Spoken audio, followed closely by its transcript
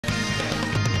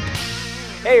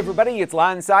Hey everybody, it's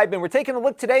Lon.TV, and we're taking a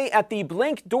look today at the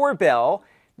Blink doorbell.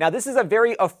 Now this is a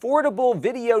very affordable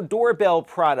video doorbell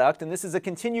product, and this is a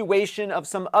continuation of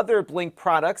some other Blink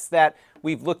products that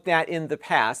we've looked at in the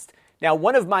past. Now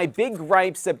one of my big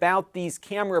gripes about these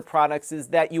camera products is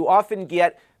that you often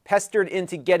get pestered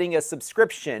into getting a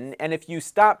subscription, and if you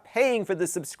stop paying for the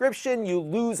subscription, you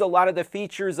lose a lot of the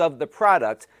features of the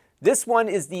product. This one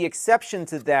is the exception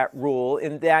to that rule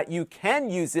in that you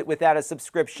can use it without a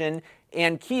subscription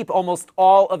and keep almost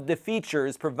all of the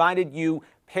features provided you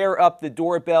pair up the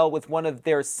doorbell with one of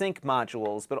their sync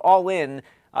modules. But all in,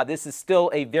 this is still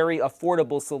a very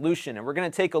affordable solution. And we're going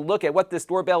to take a look at what this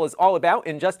doorbell is all about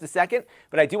in just a second.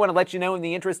 But I do want to let you know, in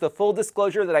the interest of full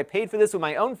disclosure, that I paid for this with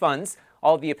my own funds.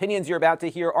 All of the opinions you're about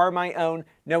to hear are my own.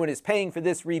 No one is paying for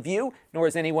this review, nor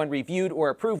has anyone reviewed or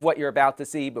approved what you're about to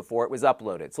see before it was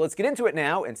uploaded. So let's get into it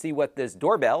now and see what this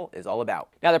doorbell is all about.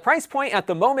 Now the price point at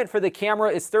the moment for the camera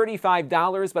is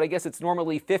 $35, but I guess it's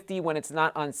normally $50 when it's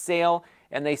not on sale.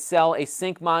 And they sell a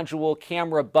sync module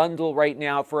camera bundle right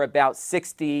now for about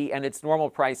 $60, and its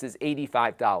normal price is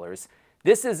 $85.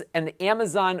 This is an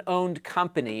Amazon-owned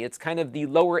company. It's kind of the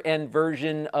lower-end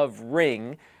version of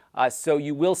Ring. So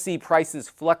you will see prices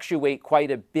fluctuate quite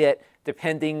a bit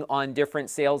depending on different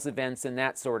sales events and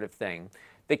that sort of thing.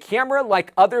 The camera,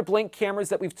 like other Blink cameras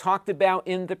that we've talked about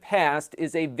in the past,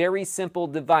 is a very simple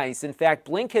device. In fact,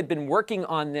 Blink had been working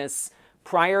on this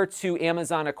prior to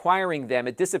Amazon acquiring them.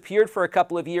 It disappeared for a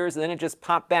couple of years and then it just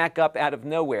popped back up out of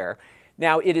nowhere.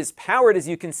 Now it is powered, as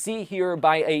you can see here,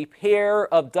 by a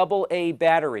pair of AA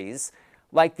batteries.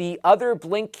 Like the other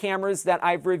Blink cameras that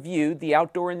I've reviewed, the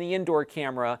outdoor and the indoor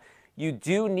camera, you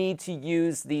do need to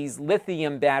use these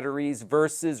lithium batteries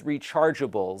versus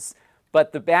rechargeables,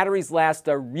 but the batteries last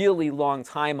a really long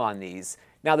time on these.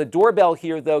 Now the doorbell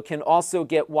here, though, can also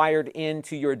get wired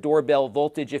into your doorbell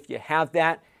voltage if you have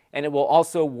that, and it will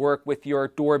also work with your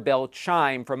doorbell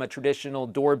chime from a traditional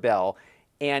doorbell.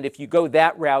 And if you go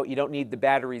that route, you don't need the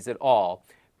batteries at all.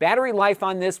 Battery life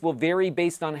on this will vary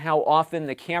based on how often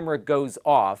the camera goes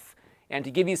off. And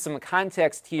to give you some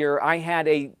context here, I had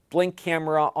a Blink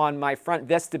camera on my front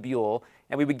vestibule,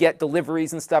 and we would get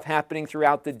deliveries and stuff happening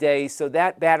throughout the day, so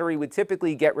that battery would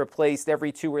typically get replaced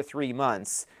every 2 or 3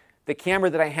 months. The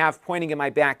camera that I have pointing in my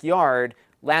backyard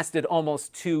lasted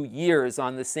almost 2 years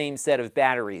on the same set of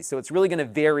batteries. So it's really going to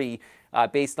vary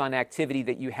based on activity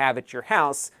that you have at your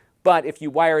house. But if you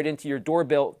wire it into your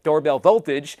doorbell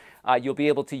voltage, you'll be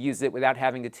able to use it without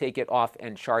having to take it off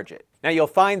and charge it. Now you'll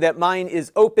find that mine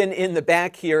is open in the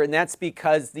back here, and that's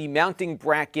because the mounting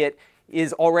bracket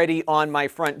is already on my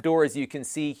front door, as you can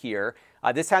see here.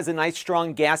 This has a nice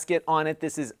strong gasket on it.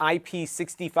 This is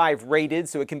IP65 rated,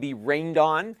 so it can be rained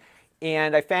on.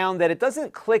 And I found that it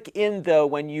doesn't click in, though,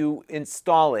 when you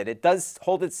install it. It does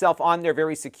hold itself on there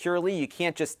very securely. You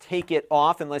can't just take it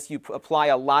off unless you apply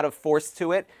a lot of force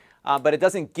to it. But it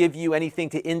doesn't give you anything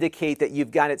to indicate that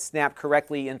you've got it snapped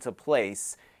correctly into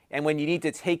place. And when you need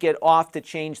to take it off to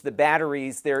change the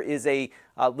batteries, there is a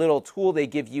little tool they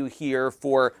give you here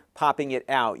for popping it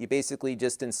out. You basically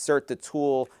just insert the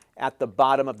tool at the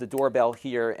bottom of the doorbell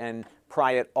here and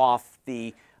pry it off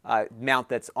the mount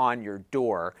that's on your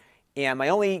door. And my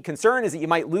only concern is that you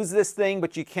might lose this thing,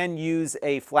 but you can use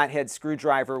a flathead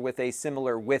screwdriver with a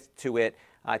similar width to it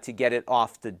to get it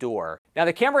off the door. Now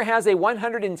the camera has a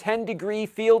 110-degree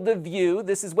field of view.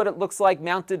 This is what it looks like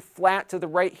mounted flat to the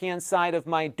right-hand side of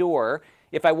my door.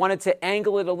 If I wanted to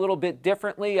angle it a little bit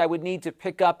differently, I would need to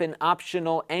pick up an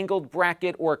optional angled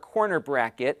bracket or corner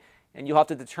bracket, and you'll have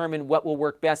to determine what will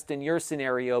work best in your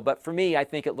scenario. But for me, I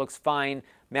think it looks fine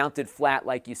mounted flat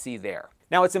like you see there.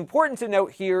 Now, what's important to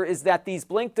note here is that these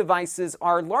Blink devices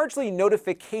are largely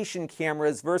notification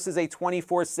cameras versus a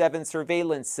 24/7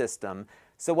 surveillance system.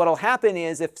 So what'll happen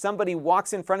is if somebody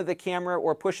walks in front of the camera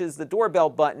or pushes the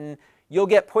doorbell button, you'll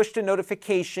get pushed a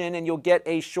notification and you'll get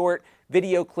a short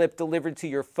video clip delivered to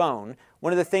your phone.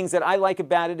 One of the things that I like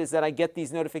about it is that I get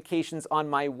these notifications on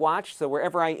my watch, so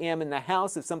wherever I am in the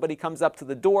house, if somebody comes up to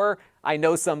the door, I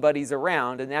know somebody's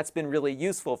around, and that's been really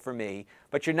useful for me.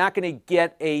 But you're not going to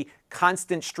get a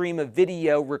constant stream of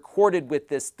video recorded with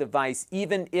this device,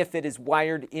 even if it is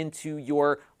wired into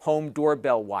your home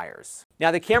doorbell wires.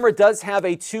 Now the camera does have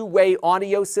a two-way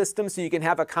audio system, so you can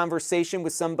have a conversation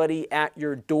with somebody at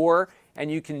your door,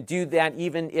 and you can do that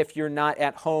even if you're not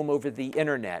at home over the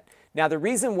internet. Now the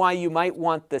reason why you might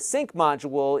want the sync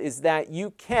module is that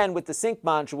you can, with the sync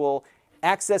module,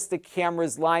 access the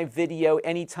camera's live video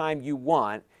anytime you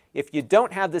want. If you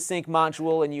don't have the sync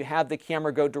module and you have the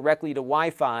camera go directly to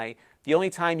Wi-Fi, the only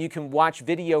time you can watch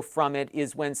video from it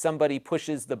is when somebody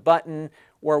pushes the button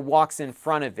or walks in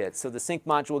front of it. So the sync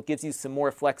module gives you some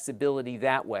more flexibility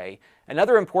that way.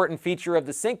 Another important feature of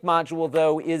the sync module,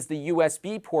 though, is the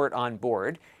USB port on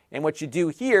board. And what you do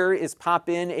here is pop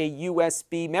in a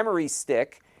USB memory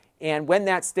stick, and when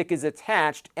that stick is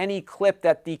attached, any clip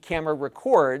that the camera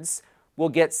records will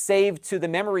get saved to the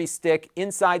memory stick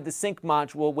inside the sync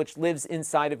module, which lives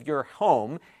inside of your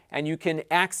home. And you can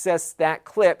access that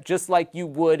clip just like you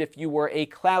would if you were a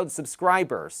cloud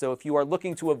subscriber. So if you are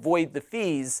looking to avoid the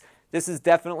fees, this is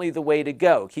definitely the way to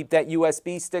go. Keep that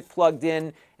USB stick plugged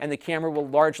in, and the camera will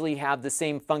largely have the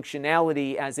same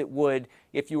functionality as it would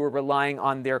if you were relying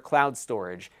on their cloud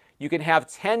storage. You can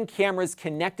have 10 cameras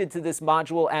connected to this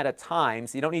module at a time,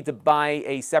 so you don't need to buy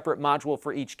a separate module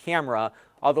for each camera,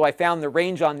 although I found the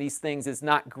range on these things is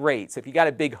not great. So if you got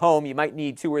a big home, you might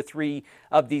need 2 or 3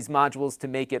 of these modules to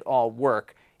make it all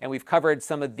work. And we've covered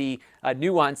some of the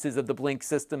nuances of the Blink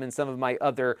system in some of my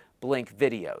other Blink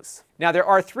videos. Now, there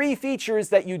are 3 features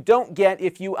that you don't get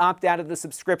if you opt out of the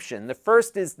subscription. The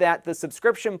first is that the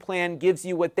subscription plan gives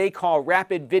you what they call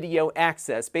rapid video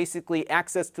access, basically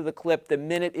access to the clip the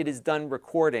minute it is done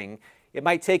recording. It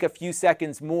might take a few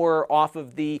seconds more off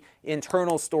of the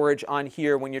internal storage on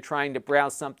here when you're trying to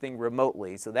browse something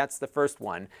remotely. So that's the first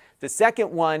one. The second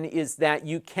one is that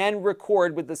you can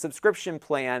record with the subscription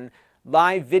plan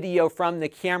live video from the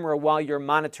camera while you're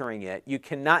monitoring it. You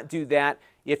cannot do that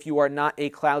if you are not a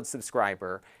cloud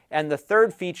subscriber. And the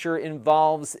third feature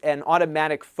involves an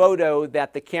automatic photo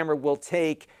that the camera will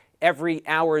take every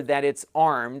hour that it's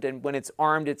armed, and when it's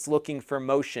armed, it's looking for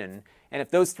motion. And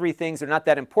if those 3 things are not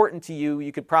that important to you,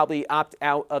 you could probably opt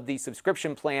out of the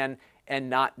subscription plan and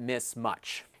not miss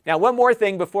much. Now, one more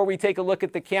thing before we take a look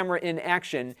at the camera in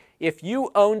action. If you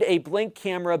owned a Blink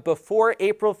camera before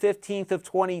April 15th of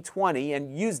 2020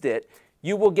 and used it,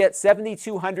 you will get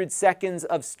 7,200 seconds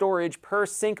of storage per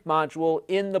sync module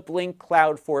in the Blink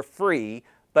Cloud for free,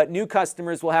 but new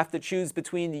customers will have to choose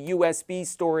between the USB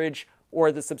storage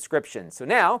or the subscription. So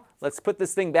now, let's put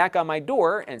this thing back on my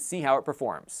door and see how it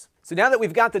performs. So now that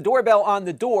we've got the doorbell on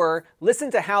the door, listen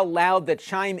to how loud the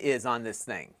chime is on this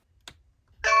thing.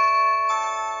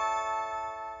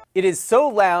 It is so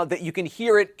loud that you can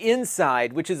hear it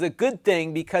inside, which is a good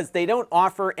thing because they don't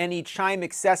offer any chime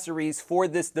accessories for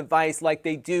this device like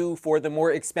they do for the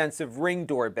more expensive Ring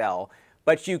doorbell.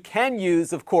 But you can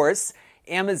use, of course,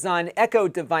 Amazon Echo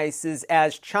devices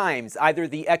as chimes, either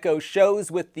the Echo Shows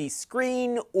with the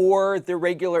screen or the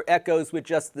regular Echoes with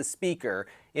just the speaker.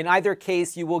 In either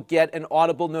case, you will get an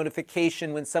audible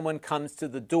notification when someone comes to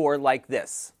the door like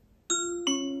this.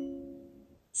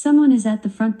 Someone is at the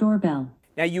front doorbell.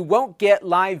 Now, you won't get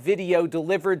live video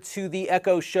delivered to the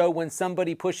Echo Show when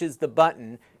somebody pushes the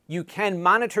button. You can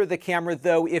monitor the camera,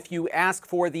 though, if you ask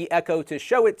for the Echo to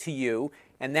show it to you,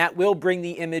 and that will bring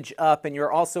the image up, and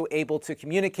you're also able to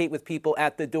communicate with people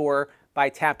at the door by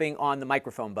tapping on the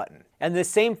microphone button. And the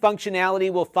same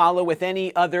functionality will follow with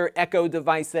any other Echo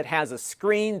device that has a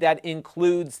screen. That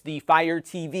includes the Fire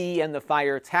TV and the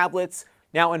Fire tablets.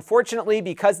 Now, unfortunately,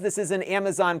 because this is an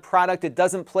Amazon product, it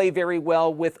doesn't play very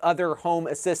well with other home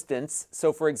assistants.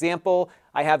 So, for example,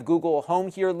 I have Google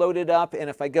Home here loaded up, and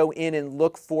if I go in and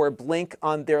look for Blink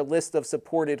on their list of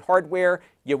supported hardware,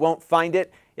 you won't find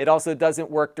it. It also doesn't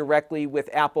work directly with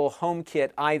Apple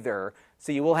HomeKit either.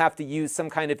 So you will have to use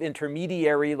some kind of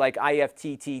intermediary like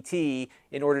IFTTT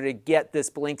in order to get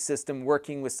this Blink system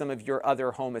working with some of your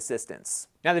other home assistants.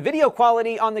 Now, the video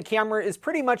quality on the camera is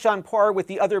pretty much on par with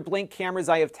the other Blink cameras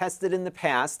I have tested in the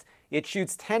past. It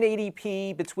shoots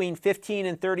 1080p between 15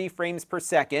 and 30 frames per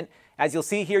second. As you'll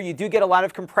see here, you do get a lot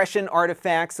of compression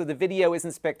artifacts, so the video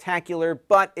isn't spectacular,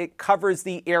 but it covers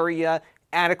the area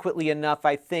adequately enough,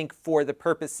 I think, for the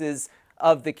purposes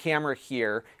of the camera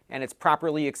here, and it's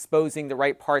properly exposing the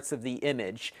right parts of the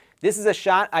image. This is a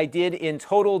shot I did in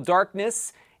total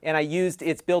darkness, and I used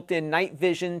its built-in night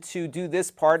vision to do this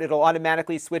part. It'll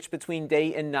automatically switch between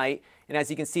day and night, and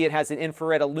as you can see, it has an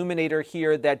infrared illuminator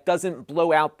here that doesn't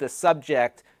blow out the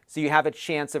subject, so you have a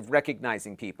chance of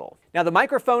recognizing people. Now, the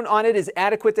microphone on it is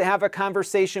adequate to have a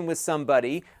conversation with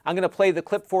somebody. I'm going to play the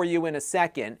clip for you in a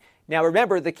second. Now,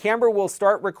 remember, the camera will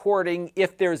start recording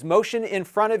if there's motion in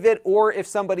front of it or if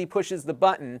somebody pushes the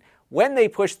button. When they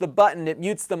push the button, it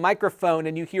mutes the microphone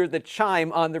and you hear the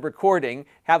chime on the recording.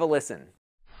 Have a listen.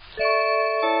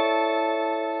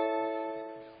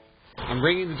 I'm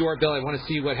ringing the doorbell. I want to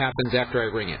see what happens after I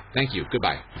ring it. Thank you.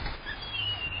 Goodbye.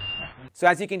 So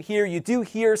as you can hear, you do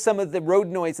hear some of the road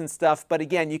noise and stuff, but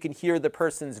again, you can hear the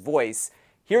person's voice.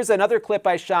 Here's another clip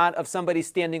I shot of somebody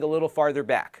standing a little farther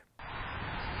back.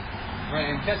 All right,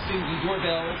 I'm testing the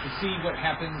doorbell to see what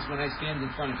happens when I stand in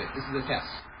front of it. This is a test.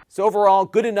 So overall,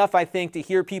 good enough, I think, to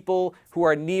hear people who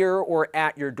are near or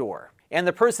at your door. And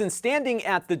the person standing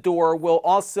at the door will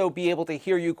also be able to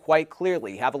hear you quite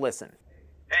clearly. Have a listen.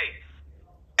 Hey,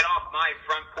 get off my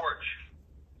front porch.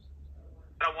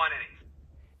 I don't want any.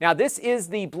 Now this is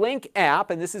the Blink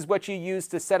app, and this is what you use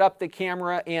to set up the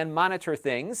camera and monitor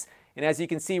things. And as you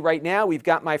can see right now, we've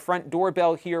got my front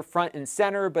doorbell here front and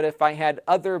center, but if I had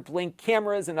other Blink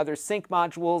cameras and other sync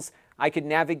modules, I could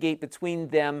navigate between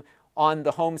them on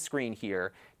the home screen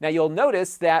here. Now you'll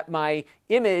notice that my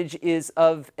image is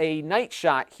of a night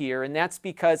shot here, and that's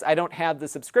because I don't have the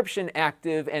subscription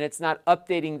active and it's not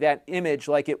updating that image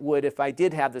like it would if I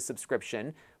did have the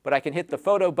subscription. But I can hit the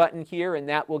photo button here and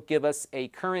that will give us a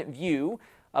current view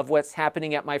of what's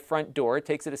happening at my front door. It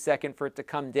takes it a second for it to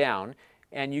come down.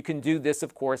 And you can do this,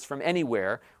 of course, from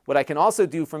anywhere. What I can also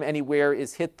do from anywhere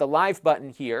is hit the live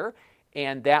button here,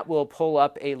 and that will pull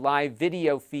up a live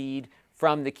video feed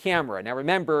from the camera. Now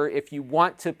remember, if you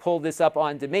want to pull this up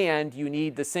on demand, you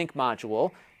need the sync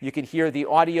module. You can hear the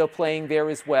audio playing there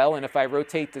as well, and if I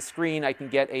rotate the screen, I can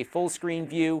get a full screen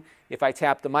view. If I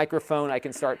tap the microphone, I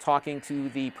can start talking to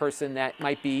the person that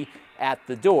might be at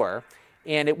the door.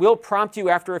 And it will prompt you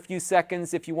after a few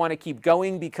seconds if you want to keep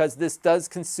going, because this does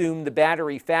consume the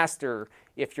battery faster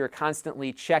if you're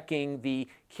constantly checking the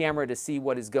camera to see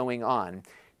what is going on.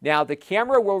 Now the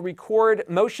camera will record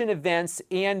motion events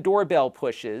and doorbell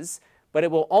pushes, but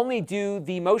it will only do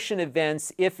the motion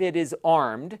events if it is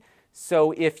armed.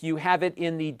 So if you have it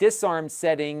in the disarmed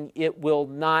setting, it will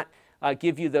not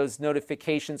give you those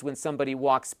notifications when somebody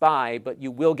walks by, but you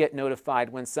will get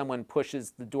notified when someone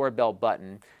pushes the doorbell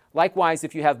button. Likewise,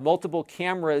 if you have multiple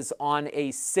cameras on a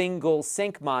single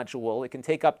sync module, it can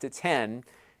take up to 10,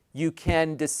 you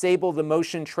can disable the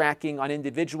motion tracking on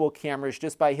individual cameras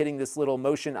just by hitting this little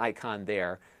motion icon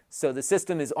there. So the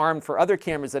system is armed for other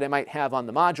cameras that I might have on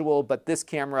the module, but this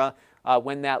camera,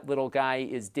 when that little guy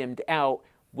is dimmed out,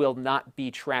 will not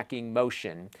be tracking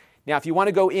motion. Now, if you want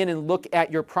to go in and look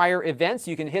at your prior events,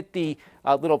 you can hit the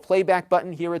little playback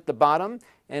button here at the bottom,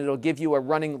 and it'll give you a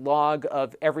running log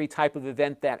of every type of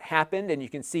event that happened. And you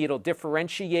can see it'll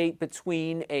differentiate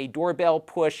between a doorbell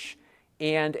push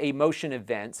and a motion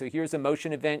event. So here's a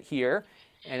motion event here,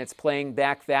 and it's playing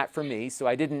back that for me. So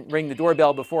I didn't ring the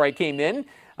doorbell before I came in,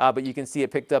 but you can see it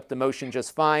picked up the motion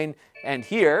just fine. And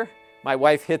here, my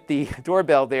wife hit the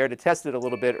doorbell there to test it a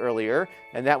little bit earlier,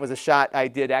 and that was a shot I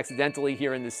did accidentally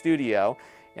here in the studio.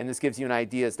 And this gives you an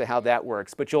idea as to how that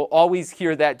works. But you'll always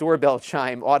hear that doorbell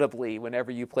chime audibly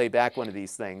whenever you play back one of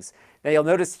these things. Now you'll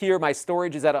notice here my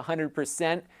storage is at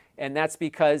 100%, and that's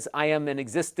because I am an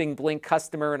existing Blink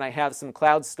customer and I have some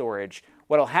cloud storage.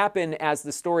 What will happen as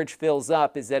the storage fills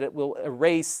up is that it will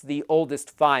erase the oldest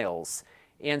files.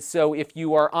 And so if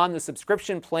you are on the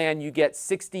subscription plan, you get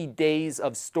 60 days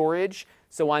of storage.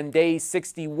 So on day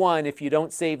 61, if you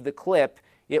don't save the clip,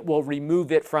 it will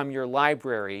remove it from your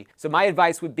library. So my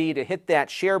advice would be to hit that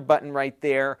share button right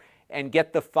there and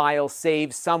get the file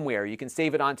saved somewhere. You can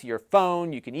save it onto your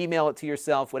phone, you can email it to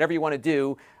yourself, whatever you want to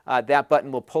do, that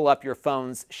button will pull up your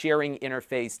phone's sharing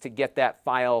interface to get that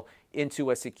file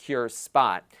into a secure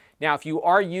spot. Now, if you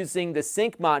are using the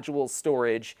sync module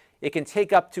storage, it can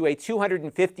take up to a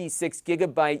 256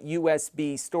 gigabyte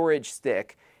USB storage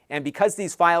stick. And because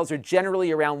these files are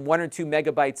generally around 1 or 2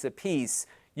 megabytes apiece,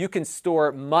 you can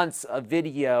store months of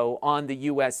video on the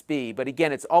USB. But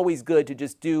again, it's always good to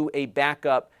just do a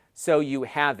backup so you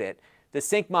have it. The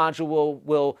sync module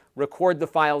will record the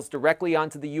files directly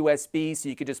onto the USB, so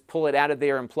you could just pull it out of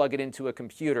there and plug it into a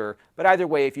computer. But either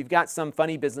way, if you've got some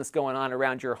funny business going on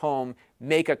around your home,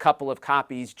 make a couple of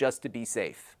copies just to be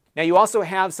safe. Now you also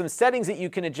have some settings that you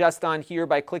can adjust on here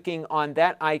by clicking on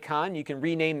that icon. You can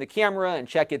rename the camera and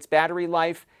check its battery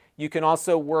life. You can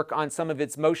also work on some of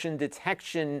its motion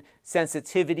detection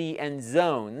sensitivity and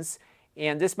zones.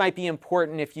 And this might be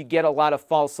important if you get a lot of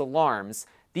false alarms.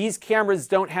 These cameras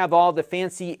don't have all the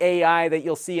fancy AI that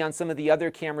you'll see on some of the other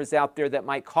cameras out there that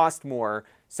might cost more.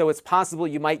 So it's possible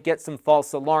you might get some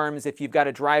false alarms if you've got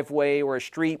a driveway or a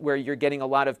street where you're getting a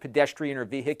lot of pedestrian or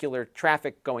vehicular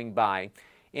traffic going by.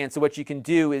 And so what you can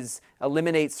do is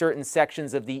eliminate certain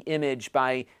sections of the image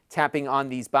by tapping on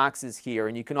these boxes here.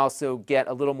 And you can also get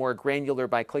a little more granular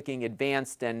by clicking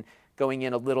advanced and going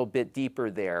in a little bit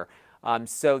deeper there.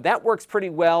 So that works pretty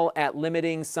well at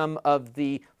limiting some of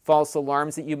the false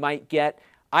alarms that you might get.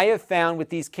 I have found with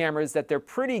these cameras that they're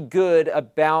pretty good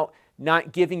about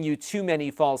not giving you too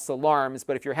many false alarms,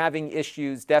 but if you're having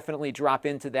issues, definitely drop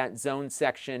into that zone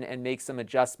section and make some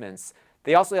adjustments.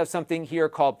 They also have something here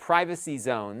called privacy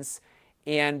zones,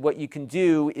 and what you can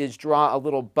do is draw a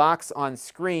little box on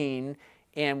screen,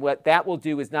 And what that will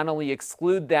do is not only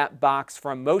exclude that box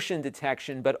from motion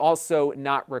detection, but also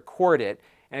not record it.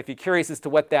 And if you're curious as to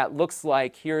what that looks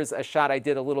like, here's a shot I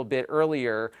did a little bit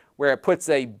earlier where it puts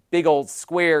a big old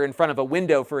square in front of a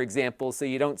window, for example, so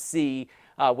you don't see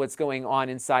what's going on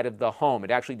inside of the home.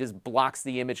 It actually just blocks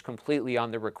the image completely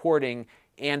on the recording,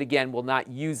 and again, will not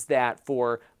use that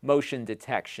for motion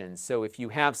detection. So if you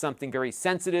have something very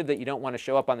sensitive that you don't want to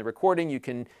show up on the recording, you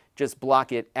can just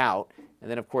block it out.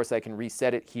 And then, of course, I can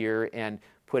reset it here and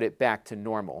put it back to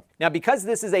normal. Now, because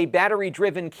this is a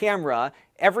battery-driven camera,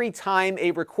 every time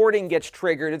a recording gets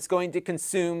triggered, it's going to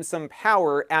consume some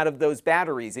power out of those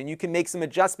batteries. And you can make some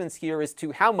adjustments here as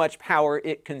to how much power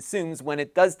it consumes when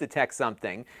it does detect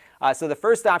something. So the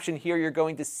first option here you're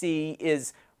going to see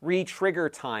is re-trigger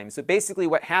time. So basically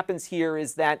what happens here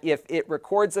is that if it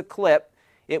records a clip,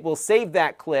 it will save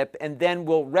that clip and then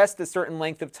will rest a certain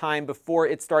length of time before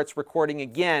it starts recording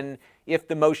again if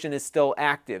the motion is still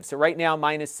active. So right now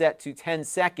mine is set to 10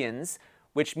 seconds,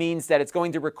 which means that it's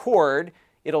going to record,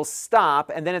 it'll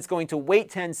stop, and then it's going to wait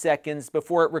 10 seconds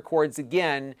before it records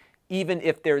again, even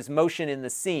if there's motion in the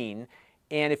scene.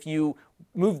 And if you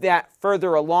move that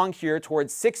further along here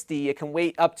towards 60, it can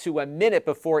wait up to a minute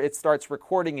before it starts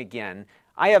recording again.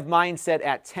 I have mine set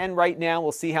at 10 right now.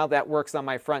 We'll see how that works on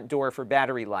my front door for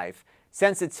battery life.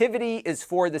 Sensitivity is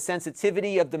for the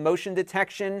sensitivity of the motion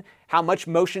detection. How much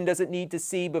motion does it need to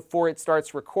see before it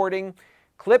starts recording?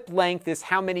 Clip length is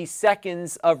how many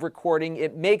seconds of recording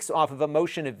it makes off of a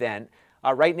motion event.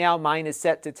 Right now mine is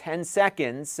set to 10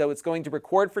 seconds, so it's going to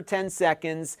record for 10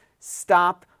 seconds,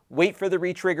 stop, wait for the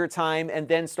retrigger time, and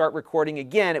then start recording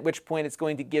again, at which point it's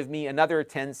going to give me another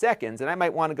 10 seconds. And I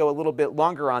might want to go a little bit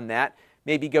longer on that,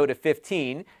 maybe go to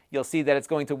 15. You'll see that it's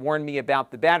going to warn me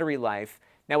about the battery life.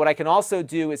 Now what I can also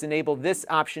do is enable this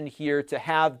option here to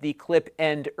have the clip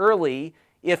end early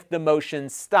if the motion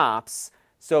stops.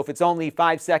 So if it's only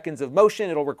 5 seconds of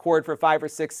motion, it'll record for 5 or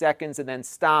 6 seconds and then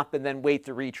stop and then wait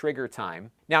the re-trigger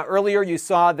time. Now earlier you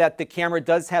saw that the camera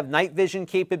does have night vision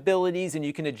capabilities, and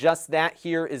you can adjust that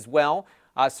here as well.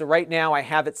 So right now I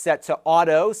have it set to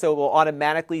auto, so it will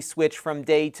automatically switch from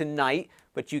day to night,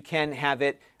 but you can have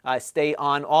it stay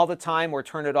on all the time or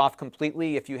turn it off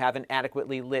completely if you have an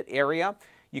adequately lit area.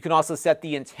 You can also set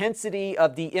the intensity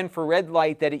of the infrared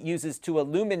light that it uses to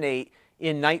illuminate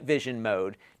in night vision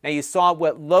mode. Now you saw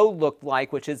what low looked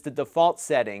like, which is the default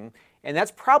setting, and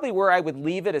that's probably where I would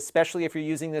leave it, especially if you're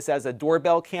using this as a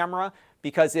doorbell camera,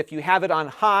 because if you have it on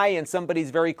high and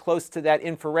somebody's very close to that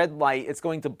infrared light, it's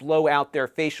going to blow out their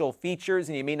facial features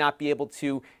and you may not be able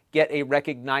to get a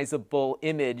recognizable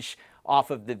image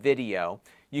off of the video.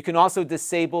 You can also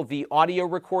disable the audio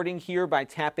recording here by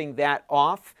tapping that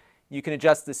off. You can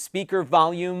adjust the speaker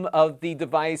volume of the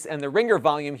device and the ringer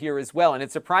volume here as well. And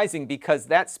it's surprising because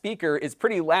that speaker is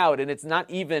pretty loud and it's not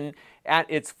even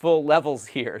at its full levels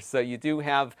here. So you do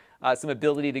have some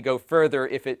ability to go further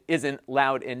if it isn't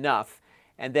loud enough.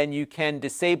 And then you can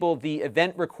disable the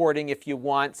event recording if you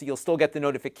want, so you'll still get the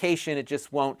notification, it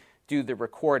just won't do the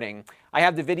recording. I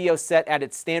have the video set at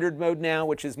its standard mode now,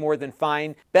 which is more than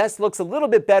fine. Best looks a little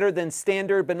bit better than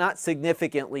standard, but not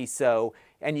significantly so.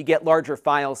 And you get larger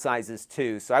file sizes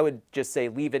too. So I would just say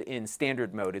leave it in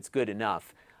standard mode. It's good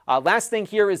enough. Last thing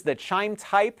here is the chime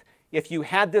type. If you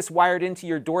had this wired into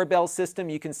your doorbell system,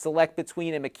 you can select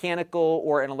between a mechanical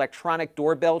or an electronic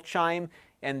doorbell chime,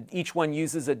 and each one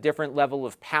uses a different level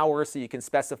of power, so you can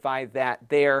specify that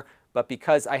there. But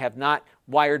because I have not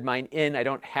wired mine in, I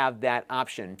don't have that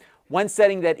option. One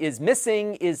setting that is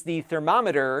missing is the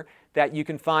thermometer that you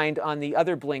can find on the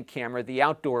other Blink camera, the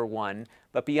outdoor one.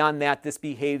 But beyond that, this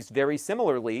behaves very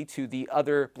similarly to the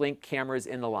other Blink cameras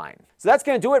in the line. So that's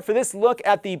going to do it for this look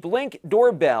at the Blink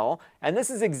doorbell. And this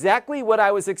is exactly what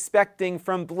I was expecting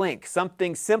from Blink.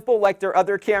 Something simple like their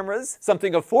other cameras,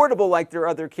 something affordable like their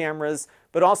other cameras,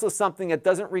 but also something that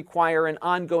doesn't require an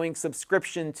ongoing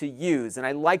subscription to use. And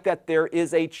I like that there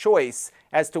is a choice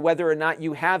as to whether or not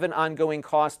you have an ongoing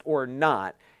cost or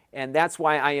not. And that's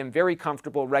why I am very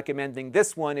comfortable recommending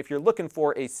this one if you're looking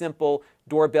for a simple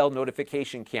doorbell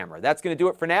notification camera. That's going to do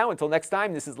it for now. Until next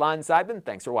time, this is Lon.TV.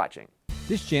 Thanks for watching.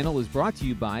 This channel is brought to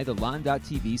you by the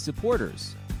Lon.TV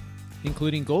supporters,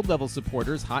 including gold level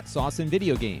supporters Hot Sauce and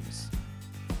Video Games,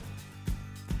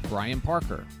 Brian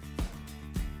Parker,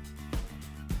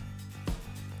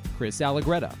 Chris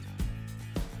Allegretta,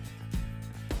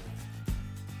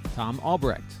 Tom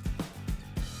Albrecht,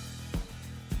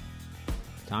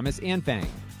 Thomas Anfang,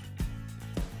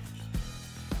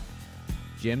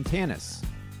 Jim Tanis,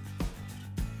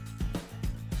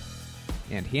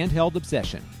 and Handheld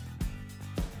Obsession.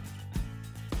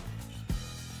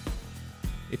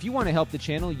 If you want to help the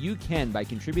channel, you can by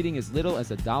contributing as little as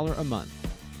 $1 a month.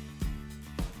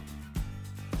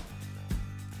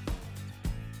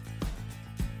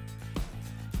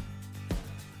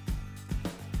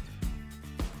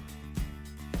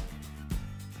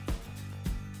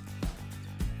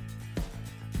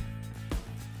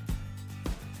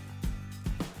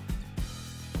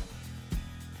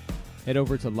 Head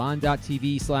over to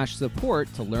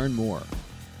Lon.TV/support to learn more.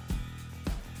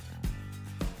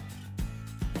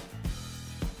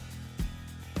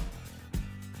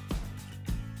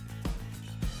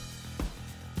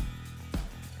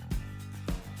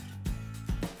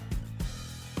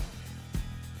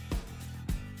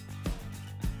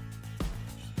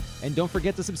 And don't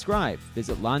forget to subscribe.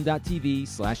 Visit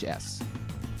Lon.TV/s.